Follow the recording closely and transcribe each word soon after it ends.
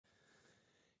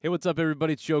Hey, what's up,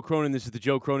 everybody? It's Joe Cronin. This is the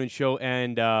Joe Cronin Show,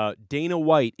 and Dana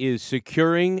White is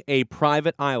securing a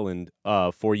private island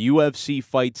for UFC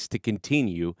fights to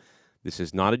continue. This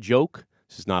is not a joke.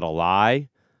 This is not a lie.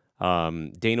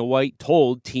 Dana White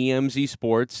told TMZ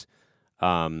Sports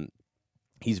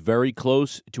he's very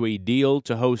close to a deal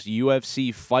to host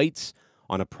UFC fights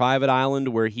on a private island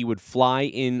where he would fly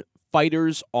in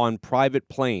fighters on private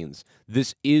planes.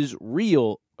 This is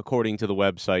real, according to the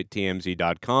website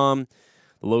TMZ.com.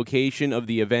 The location of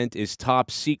the event is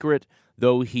top secret,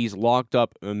 though he's locked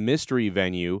up a mystery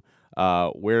venue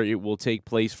where it will take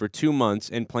place for 2 months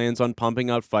and plans on pumping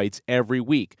out fights every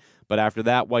week. But after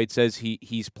that, White says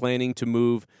he's planning to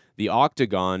move the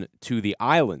octagon to the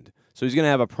island. So he's going to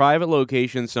have a private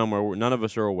location somewhere where none of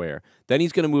us are aware. Then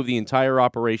he's going to move the entire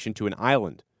operation to an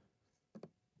island.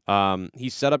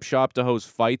 He's set up shop to host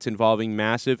fights involving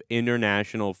massive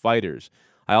international fighters.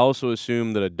 I also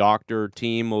assume that a doctor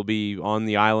team will be on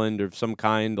the island of some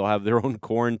kind. They'll have their own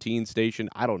quarantine station.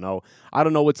 I don't know. I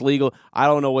don't know what's legal. I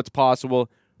don't know what's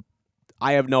possible.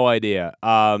 I have no idea.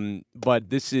 But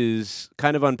this is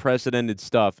kind of unprecedented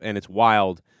stuff, and it's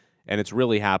wild, and it's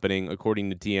really happening, according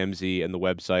to TMZ and the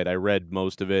website. I read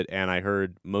most of it, and I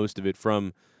heard most of it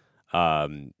from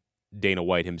Dana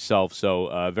White himself.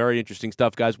 So very interesting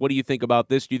stuff, guys. What do you think about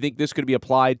this? Do you think this could be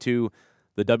applied to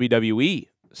the WWE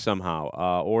somehow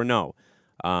or no?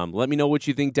 Let me know what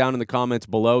you think down in the comments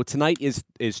below. Tonight is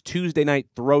Tuesday Night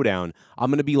Throwdown.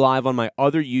 I'm going to be live on my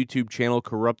other YouTube channel,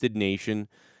 Corrupted Nation,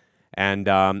 and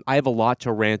I have a lot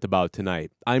to rant about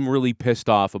tonight. I'm really pissed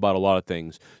off about a lot of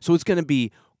things, so it's going to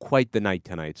be quite the night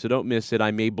tonight, so don't miss it.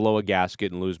 I may blow a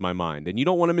gasket and lose my mind, and you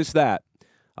don't want to miss that.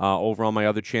 Over on my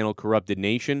other channel, Corrupted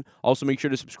Nation. Also, make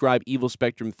sure to subscribe, Evil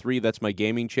Spectrum 3. That's my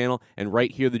gaming channel. And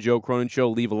right here, The Joe Cronin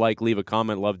Show. Leave a like, leave a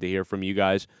comment. Love to hear from you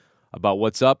guys about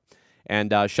what's up.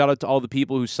 And shout out to all the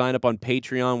people who sign up on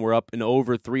Patreon. We're up in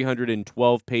over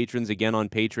 312 patrons again on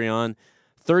Patreon.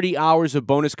 30 hours of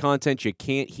bonus content you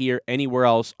can't hear anywhere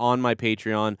else on my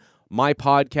Patreon. My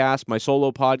podcast, my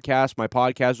solo podcast, my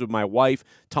podcast with my wife,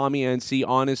 Tommy NC,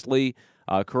 Honestly,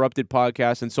 Corrupted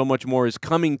Podcast, and so much more is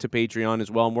coming to Patreon as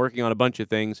well. I'm working on a bunch of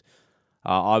things,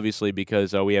 obviously,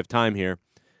 because we have time here.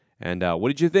 And what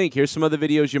did you think? Here's some other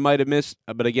videos you might have missed.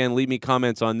 But again, leave me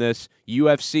comments on this.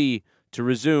 UFC to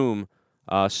resume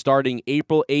starting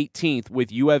April 18th with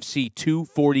UFC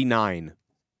 249.